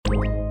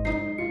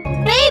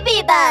ビ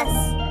ーバス。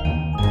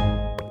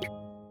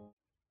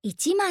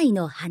一枚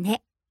の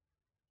羽。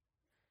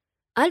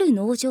ある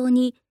農場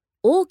に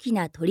大き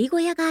な鳥小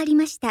屋があり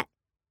ました。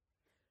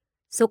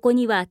そこ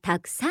にはた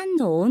くさん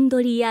の雄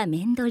鳥や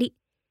雌鳥、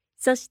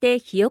そして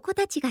ひよこ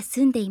たちが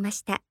住んでいま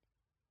した。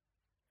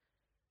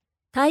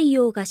太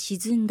陽が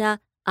沈ん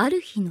だあ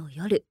る日の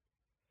夜、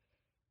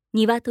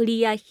鶏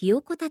やひ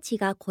よこたち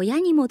が小屋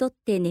に戻っ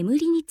て眠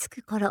りにつ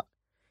く頃、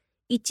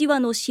一羽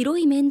の白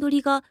い雌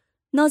鳥が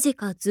なぜ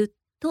かずっ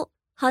と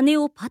羽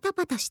をパタ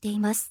パタしてい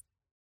ます。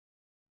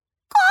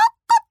か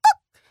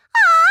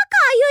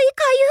ゆい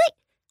かゆい。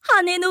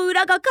羽の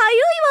裏がかゆい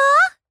わ。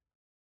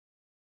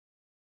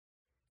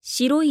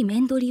白い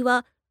雌鳥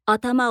は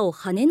頭を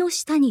羽の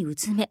下にう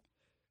ずめ、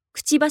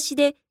くちばし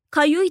で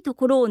かゆいと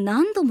ころを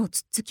何度もつ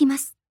っつきま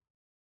す。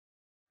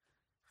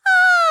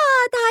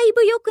だい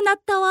ぶ良くな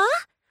ったわ。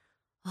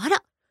あ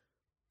ら、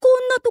こ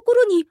んなとこ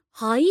ろに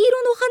灰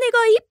色の羽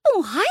が一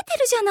本生えて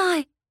るじゃな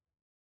い。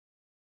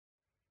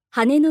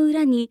羽の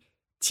裏に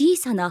小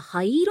さな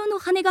灰色の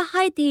羽が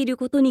生えている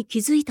ことに気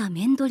づいた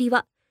雌鳥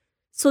は、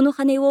その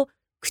羽を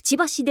くち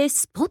ばしで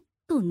スポッ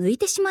と抜い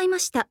てしまいま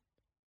した。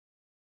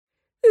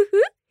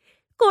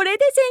これ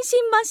で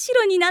全身真っ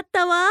白になっ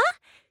たわ。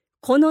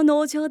この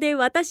農場で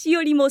私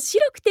よりも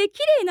白くて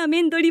綺麗な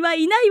雌鳥は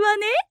いないわ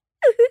ね。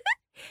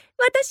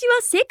私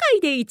は世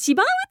界で一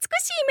番美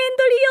しい雌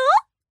鳥よ。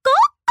コッコ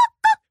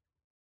ッコ。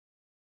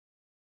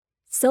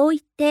そう言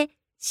って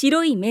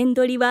白い雌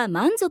鳥は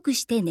満足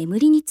して眠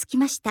りにつき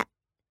ました。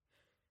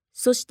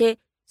そして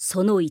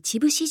その一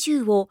部始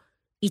終を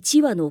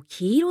一羽の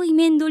黄色い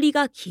雌鳥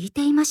が聞い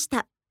ていまし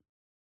た。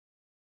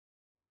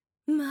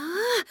まあ、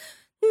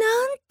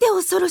なんて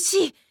恐ろ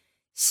しい。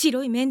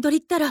白い雌鳥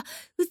ったら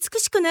美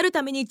しくなる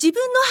ために自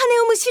分の羽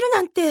をむしる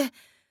なんて。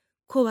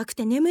怖く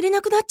て眠れ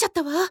なくなっちゃっ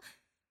たわ。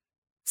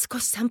少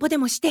し散歩で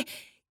もして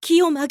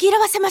気を紛ら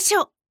わせまし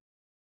ょう。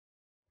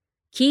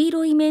黄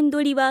色い雌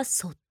鳥は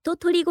そっと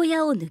鳥小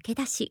屋を抜け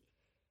出し、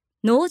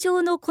農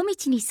場の小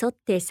道に沿っ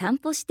て散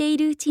歩してい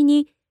るうち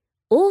に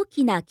大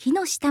きな木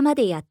の下ま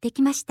でやって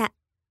きました。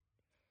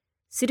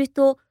する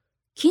と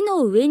木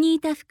の上にい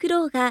たフク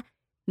ロウが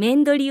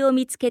雌鳥を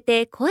見つけ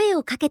て声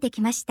をかけて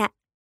きました。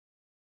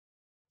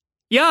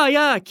やあ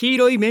やあ、黄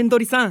色い雌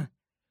鳥さん。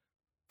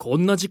こ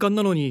んな時間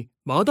なのに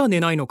まだ寝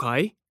ないのか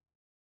い？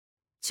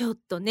ちょっ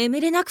と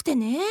眠れなくて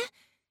ね。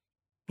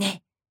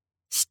ねえ、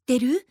知って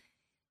る？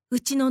う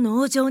ちの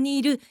農場に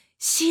いる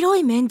白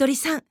い雌鳥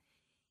さん。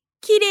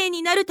綺麗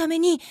になるため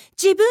に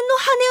自分の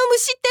羽をむ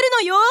しってる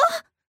のよ。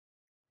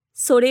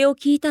それを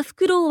聞いたフ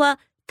クロウは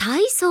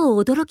大層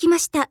驚きま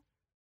した。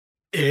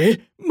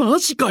マ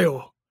ジか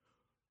よ。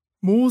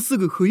もうす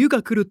ぐ冬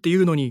が来るってい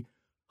うのに、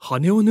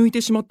羽を抜い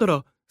てしまった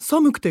ら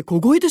寒くて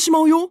凍えてしま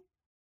うよ。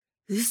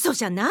嘘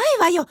じゃない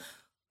わよ。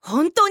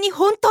本当に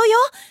本当よ。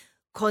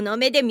この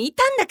目で見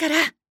たんだから。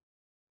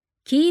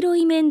黄色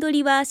い雌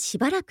鳥はし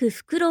ばらく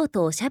フクロウ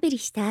とおしゃべり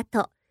した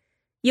後、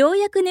よう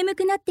やく眠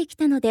くなってき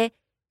たので、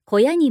小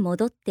屋に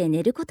戻って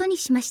寝ることに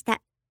しまし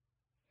た。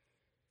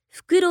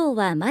フクロウ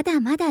はま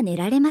だまだ寝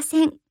られま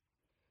せん。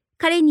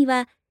彼に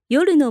は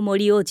夜の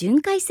森を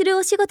巡回する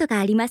お仕事が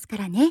ありますか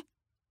らね。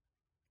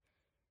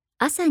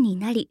朝に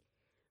なり、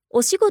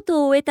お仕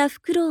事を終えた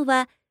フクロウ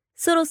は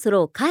そろそ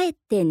ろ帰っ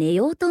て寝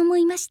ようと思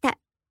いました。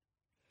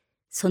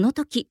その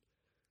時、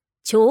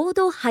ちょう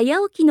ど早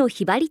起きの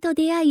ひばりと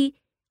出会い、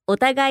お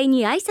互い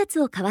に挨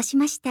拶を交わし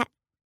ました。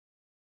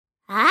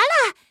あら、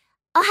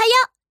おはよ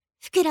う、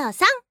フクロウ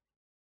さん。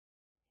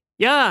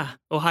やあ、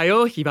おは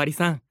ようひばり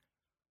さん。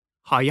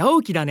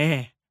早起きだ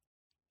ね。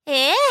今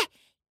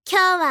日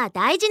は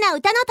大事な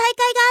歌の大会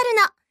が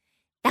あるの。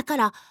だか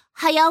ら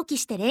早起き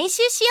して練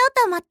習しよう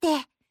と思っ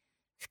て。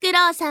フク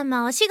ロウさん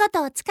もお仕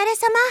事お疲れ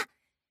様。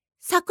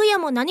昨夜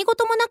も何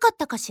事もなかっ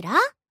たかしら？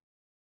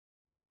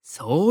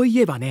そうい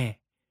えばね、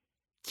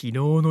昨日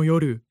の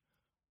夜、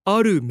あ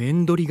る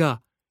雌鳥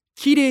が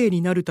綺麗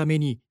になるため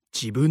に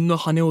自分の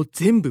羽を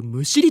全部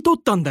むしり取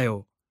ったんだ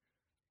よ。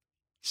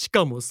し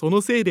かもその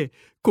せいで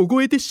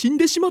凍えて死ん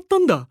でしまった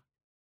んだ。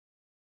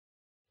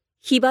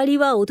ひばり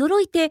は驚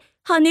いて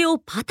羽を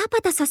パタ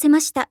パタさせま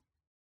した。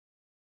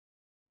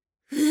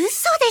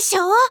嘘でし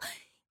ょ？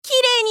綺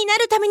麗にな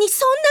るために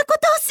そんなこ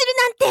とをする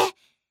なんて。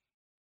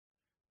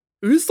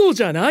嘘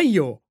じゃない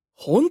よ。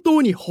本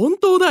当に本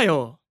当だ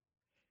よ。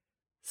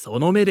そ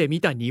の目で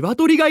見た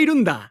鶏がいる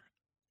んだ。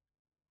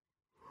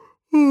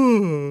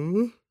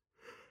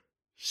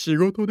仕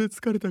事で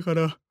疲れたか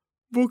ら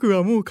僕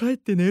はもう帰っ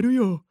て寝る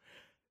よ。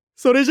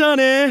それじゃあ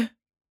ね。さようなら。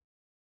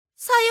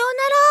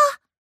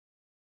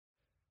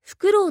フ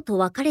クロウと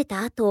別れ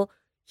た後、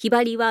ひ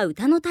ばりは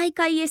歌の大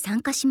会へ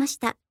参加しまし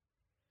た。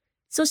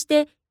そし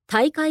て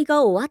大会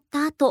が終わっ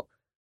た後、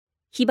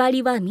ひば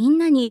りはみん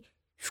なに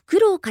フク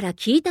ロウから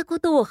聞いたこ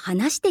とを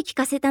話して聞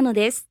かせたの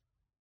です。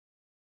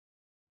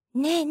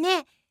ねえね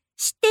え、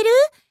知ってる？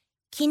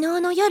昨日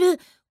の夜、5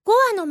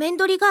羽の雌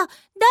鳥が誰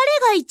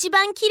が一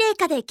番綺麗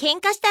かで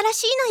喧嘩したら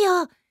しい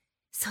のよ。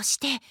そし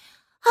て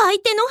相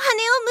手の羽を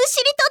むし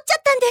り取っちゃ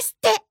ったんですっ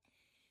て。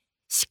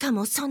しか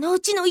もそのう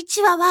ちの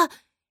1羽は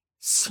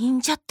死ん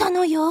じゃった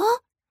のよ。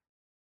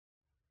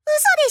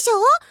でしょ？な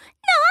ん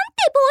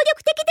て暴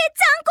力的で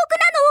残酷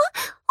なの！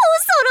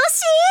恐ろ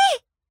し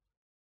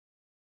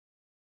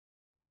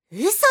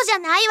い！嘘じゃ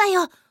ないわ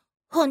よ。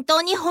本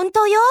当に本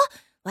当よ。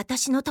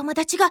私の友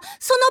達が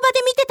その場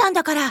で見てたん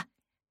だから。は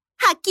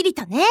っきり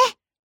とね。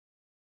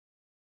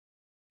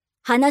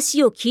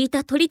話を聞い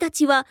た鳥た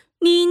ちは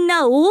みん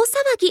な大騒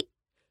ぎ。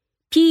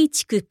ピー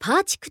チクパ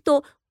ーチク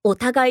とお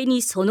互い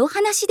にその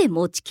話で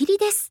持ちきり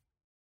です。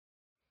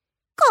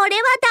これは大ニュ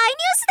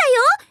ースだ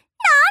よ！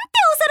なんて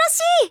恐ろし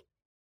い！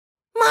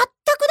まっ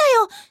たくだ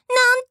よ。なん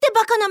て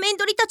バカなメン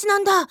ドリたちな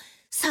んだ。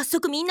早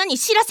速みんなに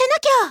知らせな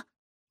きゃ。そうだ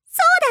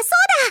そ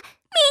うだ！み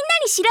んな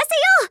に知らせ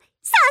よう！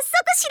早速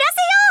知ら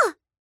せよう！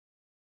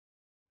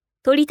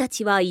鳥た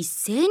ちは一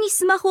斉に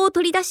スマホを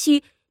取り出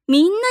し、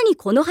みんなに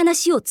この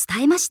話を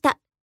伝えました。びっ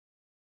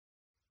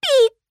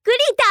くり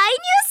大ニ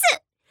ュー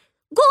ス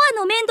！5羽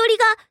のメンドリ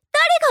が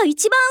誰が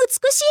一番美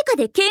しいか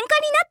で喧嘩になっ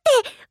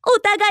て、お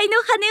互いの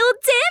羽を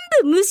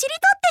全部むしり取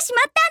ってし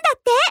まったんだ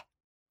って。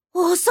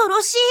恐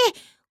ろしい。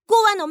5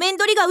羽のメン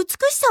ドリが美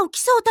しさを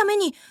競うため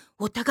に、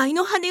お互い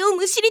の羽を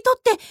むしり取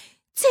って、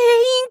全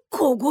員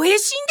凍え死んで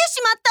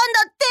しまったん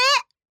だって。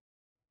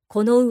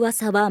この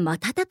噂は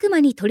瞬く間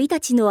に鳥た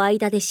ちの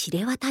間で知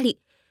れ渡り、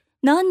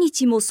何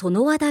日もそ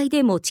の話題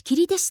で持ちき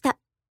りでした。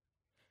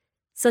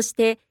そし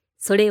て、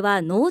それ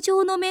は農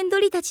場のメンド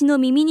リたちの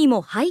耳に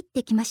も入っ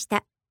てきまし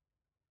た。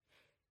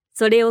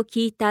それを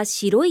聞いた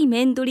白い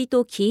メンドリ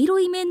と黄色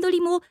いメンド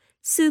リも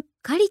すっ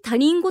かり他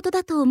人事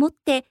だと思っ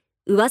て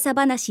噂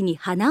話に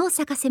花を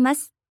咲かせま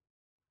す。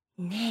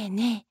ねえ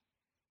ねえ、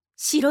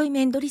白い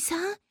メンドリさ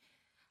ん、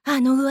あ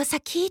の噂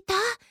聞いた？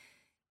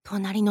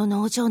隣の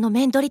農場の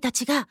メンドリた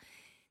ちが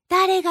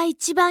誰が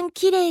一番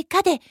綺麗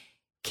かで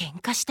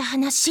喧嘩した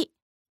話。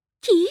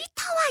聞い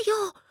た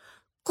わよ。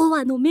5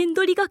羽のメン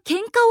ドリが喧嘩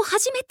を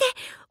始めて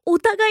お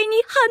互いに羽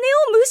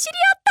をむしり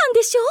合ったん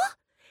でしょ？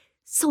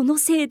その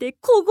せいで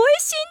凍え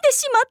死んで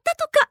しまった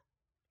とか。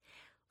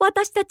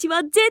私たち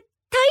は絶対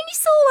に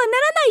そうはな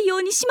らないよ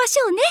うにしま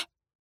しょうね。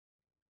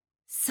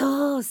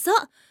そうそう。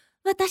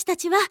私た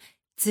ちは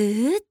ずーっ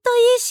といい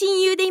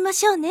親友でいま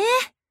しょうね。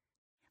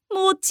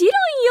もちろん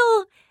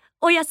よ。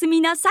おやす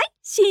みなさい、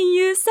親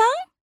友さん。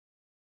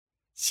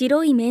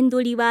白いメン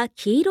ドリは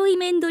黄色い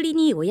メンドリ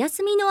におや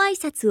すみの挨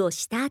拶を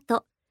した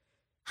後、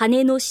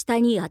羽の下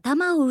に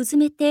頭をうず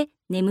めて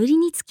眠り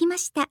につきま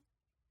した。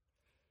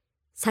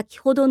先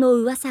ほどの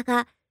噂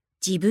が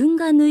自分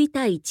が抜い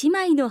た一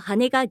枚の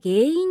羽が原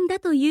因だ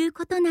という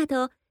ことな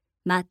ど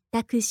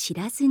全く知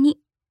らずに。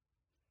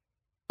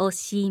お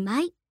し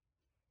まい。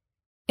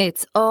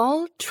It's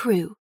all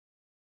true.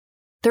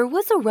 There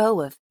was a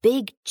row of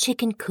big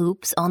chicken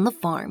coops on the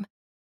farm.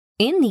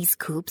 In these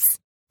coops,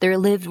 there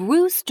lived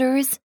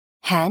roosters,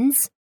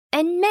 hens,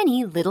 and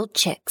many little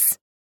chicks.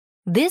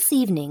 This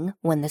evening,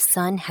 when the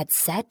sun had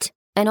set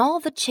and all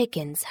the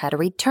chickens had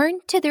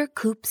returned to their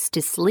coops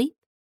to sleep,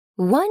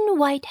 one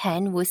white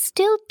hen was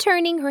still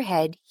turning her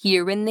head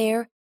here and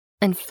there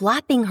and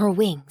flapping her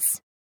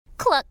wings.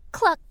 Cluck,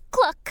 cluck,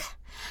 cluck.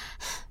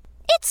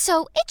 It's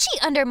so itchy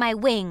under my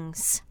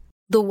wings.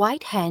 The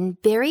white hen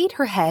buried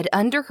her head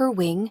under her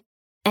wing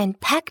and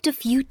pecked a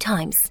few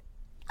times.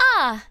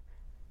 Ah,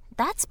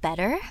 that's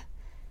better.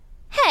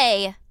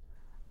 Hey,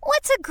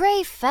 what's a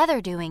gray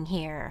feather doing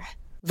here?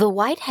 The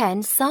white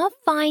hen saw a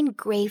fine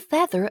gray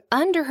feather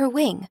under her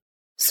wing,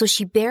 so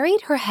she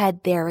buried her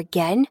head there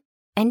again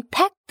and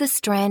pecked the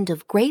strand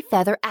of gray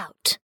feather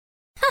out.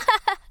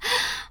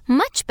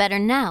 Much better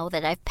now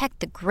that I've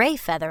pecked the gray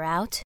feather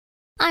out.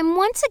 I'm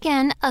once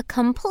again a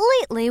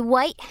completely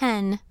white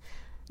hen.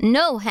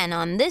 No hen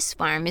on this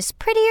farm is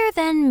prettier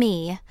than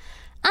me.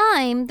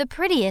 I'm the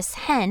prettiest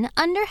hen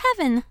under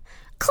heaven.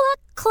 Cluck,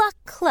 cluck,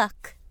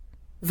 cluck.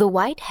 The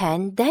white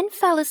hen then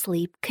fell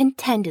asleep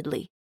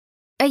contentedly.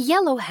 A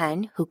yellow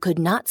hen, who could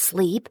not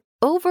sleep,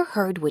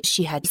 overheard what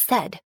she had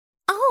said.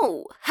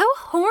 Oh, how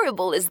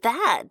horrible is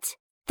that?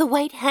 The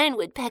white hen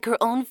would peck her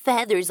own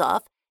feathers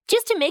off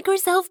just to make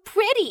herself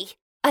pretty.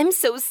 I'm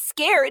so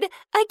scared,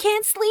 I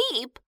can't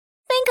sleep.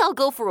 Think I'll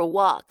go for a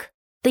walk.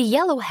 The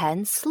yellow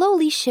hen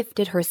slowly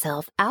shifted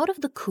herself out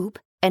of the coop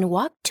and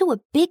walked to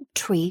a big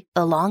tree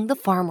along the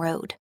farm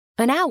road.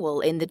 An owl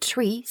in the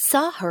tree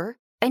saw her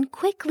and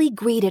quickly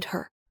greeted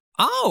her.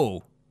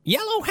 Oh,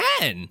 yellow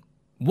hen!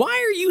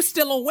 Why are you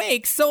still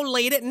awake so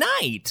late at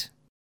night?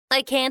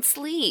 I can't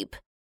sleep.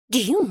 Do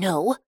you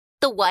know,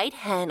 the white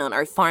hen on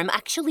our farm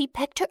actually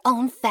pecked her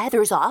own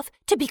feathers off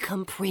to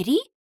become pretty?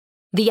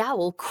 The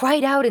owl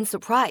cried out in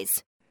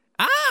surprise.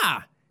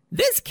 Ah,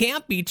 this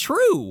can't be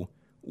true.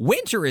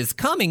 Winter is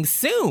coming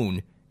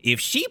soon.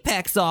 If she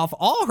pecks off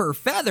all her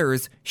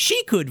feathers,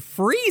 she could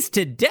freeze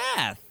to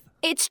death.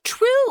 It's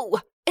true.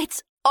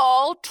 It's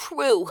all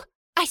true.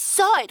 I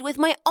saw it with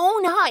my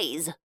own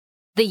eyes.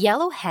 The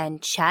yellow hen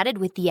chatted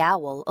with the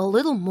owl a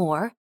little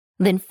more,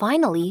 then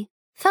finally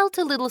felt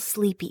a little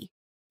sleepy.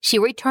 She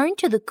returned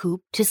to the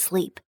coop to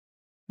sleep.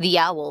 The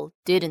owl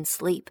didn't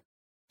sleep.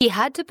 He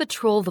had to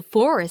patrol the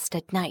forest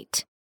at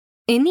night.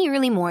 In the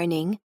early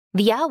morning,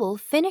 the owl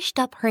finished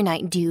up her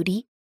night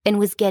duty and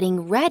was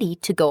getting ready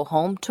to go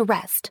home to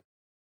rest.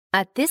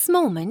 At this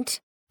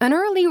moment, an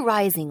early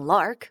rising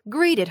lark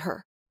greeted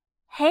her.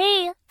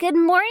 Hey, good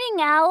morning,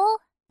 Owl.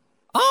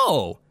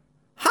 Oh,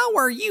 how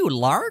are you,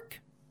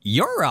 Lark?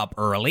 You're up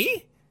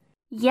early.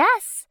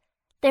 Yes,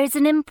 there's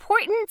an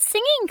important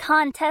singing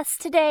contest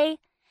today,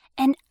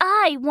 and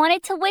I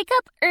wanted to wake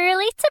up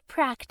early to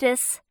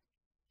practice.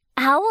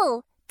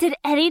 Owl, did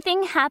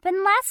anything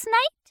happen last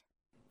night?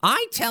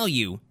 I tell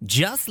you,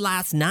 just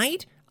last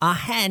night, a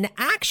hen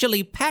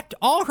actually pecked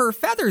all her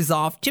feathers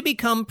off to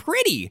become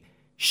pretty.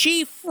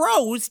 She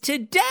froze to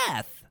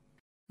death.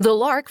 The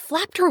lark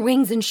flapped her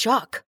wings in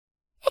shock.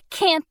 It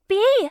can't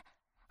be.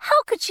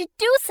 How could she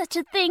do such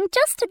a thing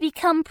just to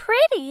become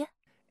pretty?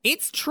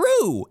 It's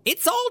true.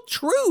 It's all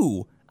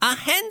true. A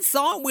hen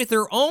saw it with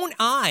her own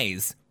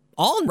eyes.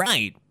 All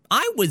right,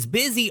 I was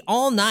busy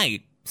all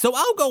night, so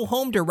I'll go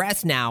home to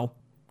rest now.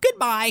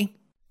 Goodbye.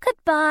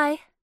 Goodbye.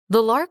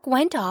 The lark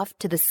went off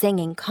to the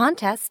singing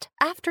contest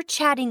after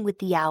chatting with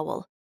the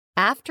owl.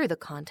 After the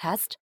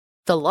contest,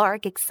 the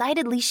lark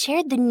excitedly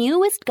shared the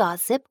newest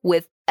gossip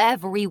with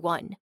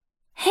everyone.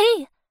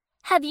 Hey,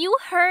 have you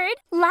heard?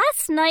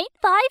 Last night,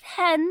 5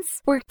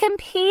 hens were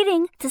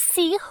competing to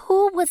see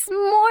who was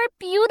more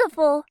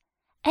beautiful.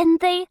 And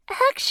they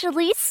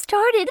actually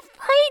started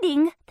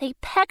fighting. They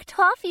pecked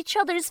off each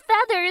other's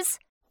feathers.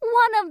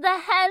 One of the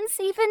hens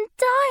even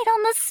died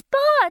on the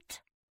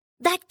spot.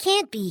 That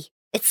can't be.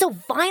 It's so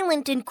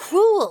violent and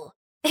cruel.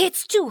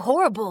 It's too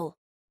horrible.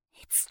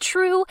 It's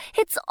true.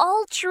 It's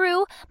all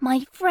true.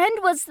 My friend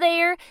was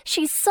there.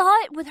 She saw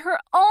it with her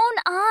own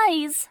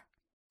eyes.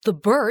 The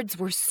birds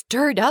were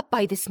stirred up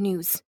by this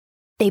news.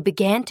 They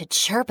began to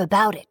chirp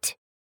about it.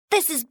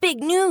 This is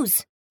big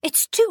news.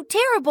 It's too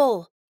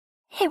terrible.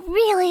 It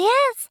really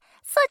is.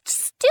 Such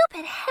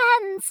stupid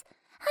hens.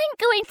 I'm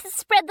going to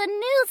spread the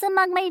news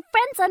among my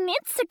friends on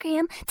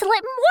Instagram to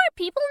let more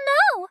people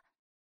know.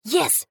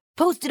 Yes,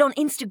 post it on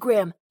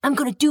Instagram. I'm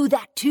going to do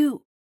that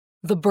too.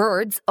 The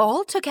birds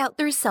all took out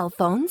their cell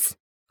phones,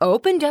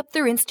 opened up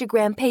their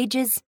Instagram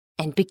pages,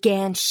 and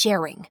began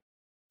sharing.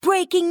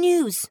 Breaking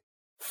news.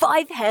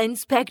 5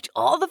 hens pecked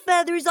all the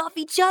feathers off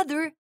each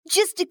other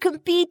just to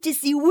compete to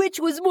see which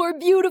was more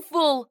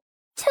beautiful.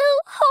 Too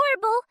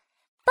horrible.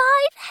 5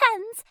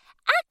 hens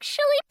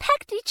actually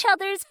pecked each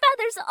other's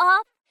feathers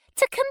off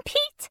to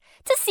compete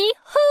to see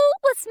who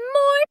was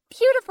more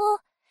beautiful.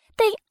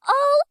 They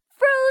all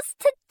froze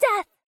to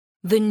death.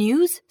 The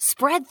news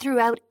spread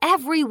throughout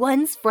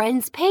everyone's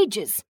friends'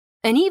 pages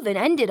and even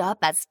ended up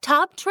as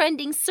top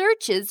trending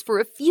searches for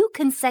a few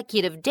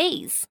consecutive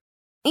days.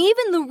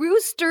 Even the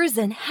roosters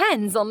and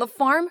hens on the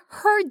farm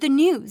heard the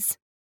news.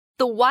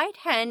 The white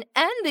hen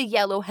and the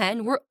yellow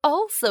hen were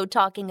also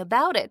talking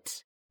about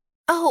it.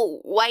 Oh,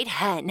 white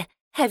hen,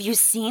 have you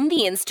seen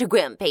the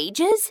Instagram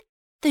pages?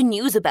 The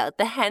news about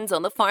the hens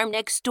on the farm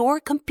next door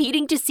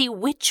competing to see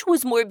which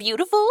was more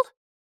beautiful?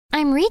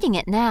 I'm reading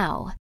it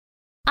now.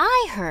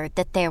 I heard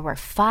that there were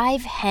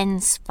 5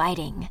 hens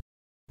fighting,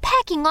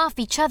 pecking off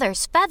each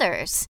other's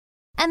feathers,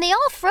 and they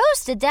all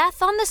froze to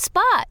death on the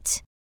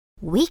spot.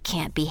 We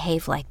can't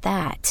behave like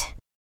that.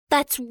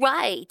 That's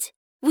right.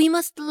 We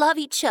must love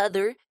each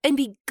other and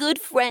be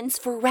good friends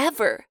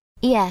forever.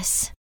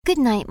 Yes. Good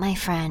night, my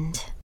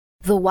friend.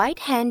 The white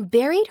hen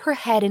buried her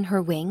head in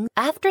her wing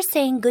after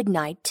saying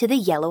goodnight to the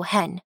yellow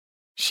hen.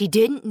 She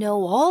didn't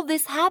know all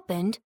this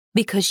happened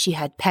because she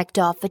had pecked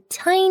off a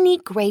tiny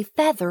gray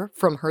feather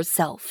from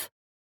herself.